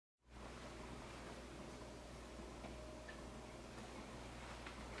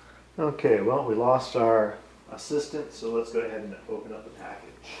Okay, well, we lost our assistant, so let's go ahead and open up the package.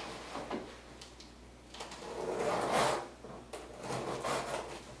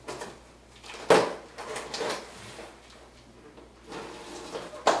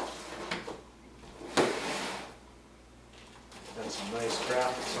 Got some nice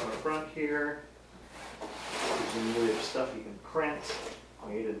graphics on the front here. Presumably of stuff you can print.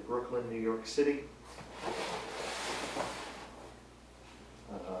 Made in Brooklyn, New York City.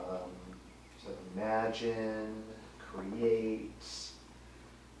 So imagine, create,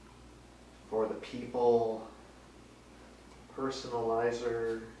 for the people,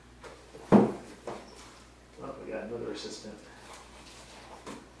 personalizer. Oh, we got another assistant.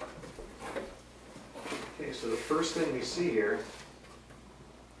 Okay, so the first thing we see here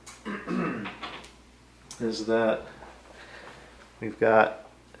is that we've got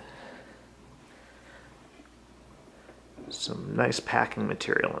some nice packing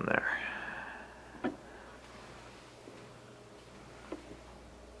material in there.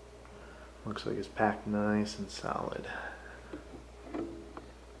 Looks like it's packed nice and solid.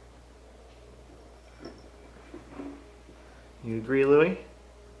 You agree, Louie?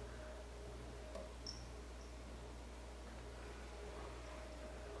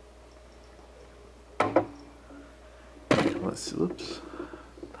 Oops.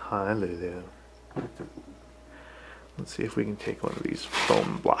 Hello there. Let's see if we can take one of these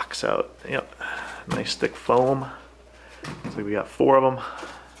foam blocks out. Yep, nice thick foam. Looks like we got 4 of them.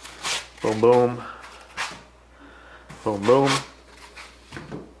 Boom, boom. Boom, boom.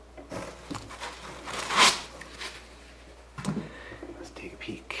 Let's take a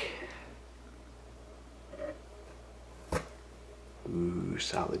peek. Ooh,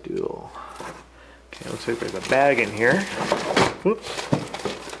 Solidoodle. Okay, looks like there's a bag in here. Oops.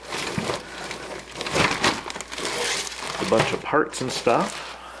 A bunch of parts and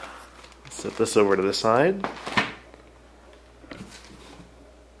stuff. Let's set this over to the side.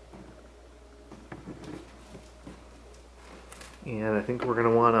 And I think we're going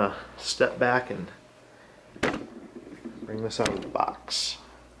to want to step back and bring this out of the box.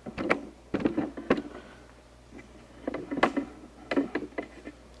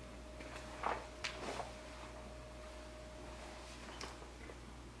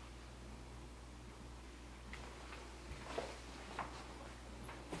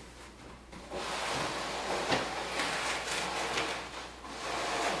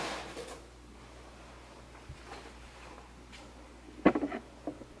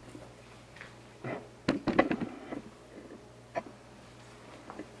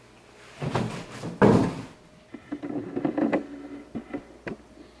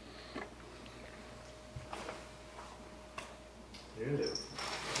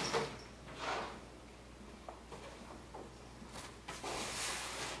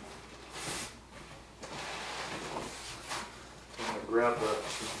 Grab the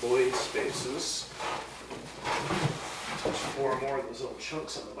void spaces. There's 4 more of those little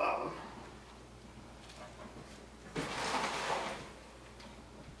chunks on the bottom.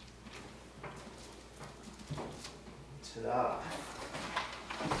 Ta-da!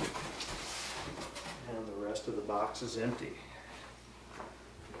 And the rest of the box is empty.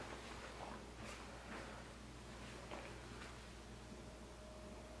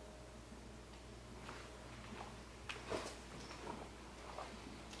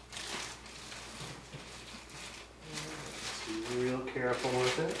 Real careful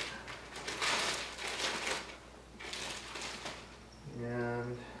with it.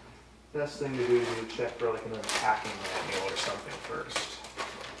 And best thing to do is you check for like an unpacking manual or something first.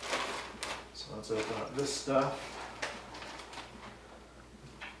 So let's open up this stuff.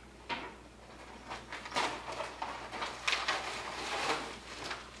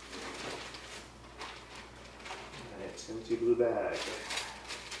 And it's empty blue bag.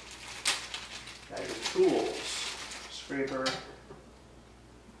 Bag of tools. Scraper,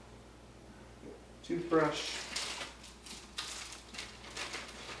 toothbrush,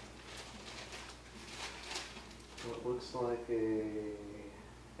 what looks like a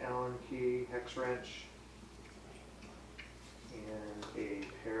Allen key, hex wrench, and a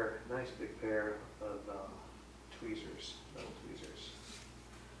nice big pair of tweezers, metal tweezers.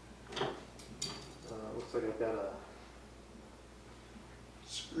 Looks like I've got a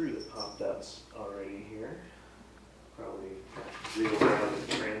screw that popped out already here. Probably reeled out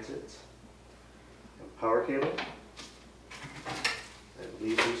in transit. A power cable. I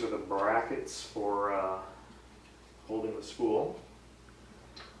believe these are the brackets for holding the spool.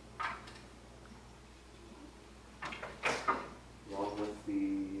 Along with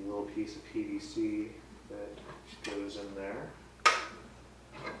the little piece of PVC that goes in there.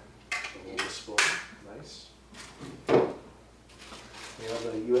 little display, nice. We have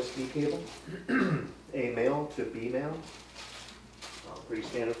a USB cable, A male to B male, pretty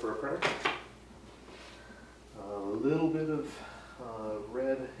standard for a printer. A little bit of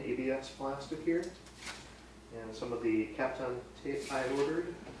red ABS plastic here, and some of the Kapton tape I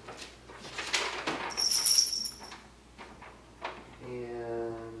ordered.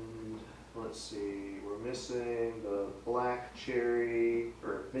 And let's see, we're missing the black cherry,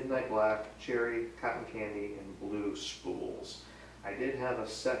 or midnight black, cherry, cotton candy, and blue spools. I did have a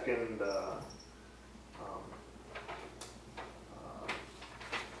second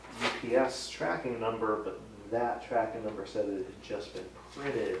UPS tracking number, but that tracking number said it had just been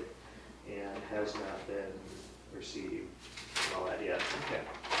printed and has not been received and all that yet. Okay.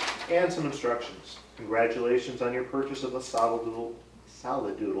 And some instructions. Congratulations on your purchase of the Solidoodle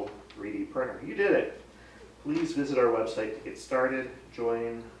 3D printer. You did it. Please visit our website to get started.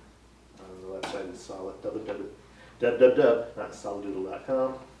 Join the website is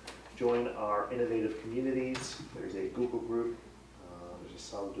www.solidoodle.com. Join our innovative communities. There's a Google group, there's a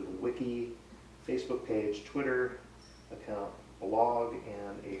Solidoodle wiki, Facebook page, Twitter account, blog,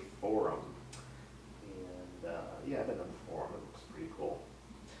 and a forum. And yeah, I've been on the forum. It looks pretty cool.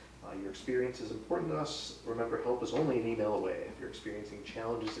 Your experience is important to us. Remember, help is only an email away. If you're experiencing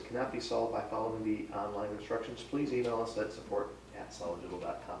challenges that cannot be solved by following the online instructions, please email us at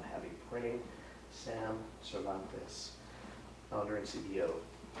support@solidoodle.com. Happy printing, Sam Cervantes, founder and CEO.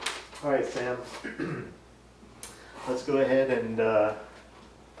 All right, Sam. Let's go ahead and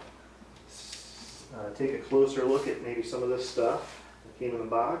take a closer look at maybe some of this stuff that came in the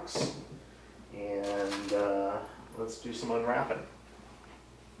box, and let's do some unwrapping.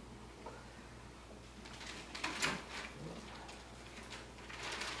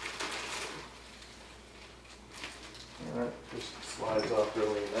 And that just slides off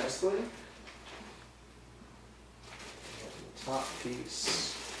really nicely. And the top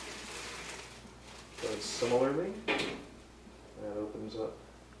piece does similarly. That opens up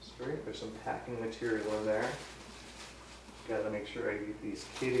straight. There's some packing material in there. Got to make sure I keep these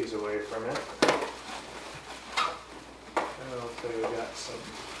kitties away from it. So we got some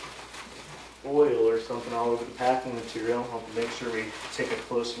oil or something all over the packing material. I'll have to make sure we take a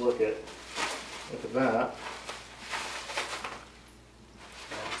close look at that.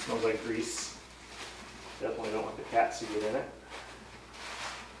 It smells like grease. Definitely don't want the cats to get in it.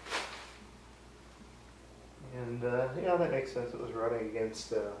 And yeah, that makes sense. It was running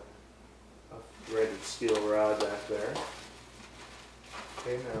against a threaded steel rod back there.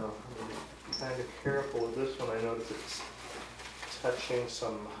 Okay, now I'm going to be kind of careful with this one. I notice it's touching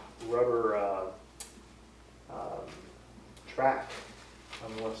some rubber track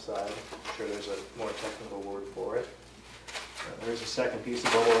on the left side. I'm sure there's a more technical word for it. There's a second piece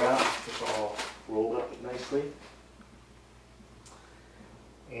of bubble wrap. It's all rolled up nicely.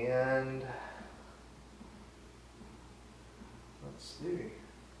 And let's see.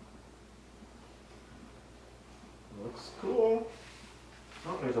 Looks cool.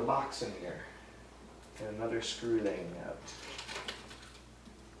 Oh, there's a box in here. And another screw hanging out.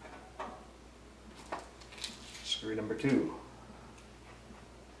 Screw number 2.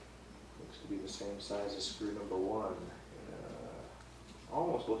 Looks to be the same size as screw number 1.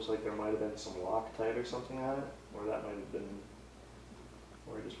 Almost looks like there might have been some Loctite or something on it, or that might have been,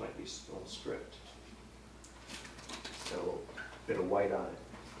 or it just might be still stripped. So, a bit of white on it.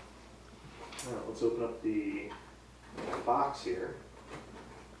 All right, let's open up the box here.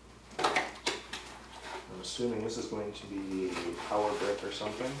 I'm assuming this is going to be a power brick or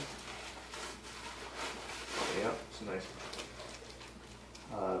something. Yeah, it's a nice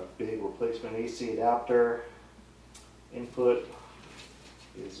big replacement AC adapter. Input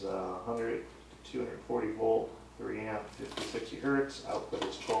is 100 to 240 volt, 3 amp, 50 to 60 hertz. Output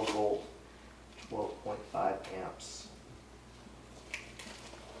is 12 volt, 12.5 amps.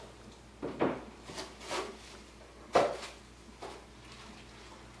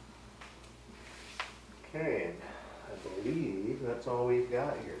 Okay, and I believe that's all we've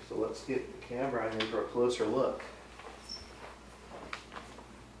got here. So let's get the camera in here for a closer look.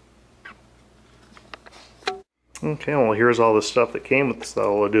 Okay, well here's all the stuff that came with the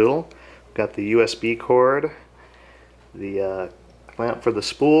Solidoodle. We've got the USB cord, the clamp for the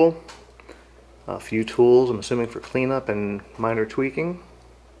spool, a few tools, I'm assuming for cleanup and minor tweaking.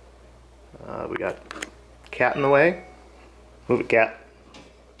 We got cat in the way. Move it, cat.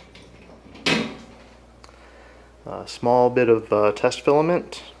 A small bit of test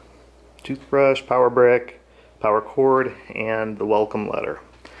filament, toothbrush, power brick, power cord, and the welcome letter,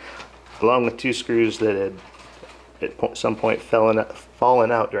 along with 2 screws that had at some point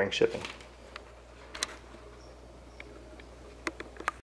fallen out during shipping.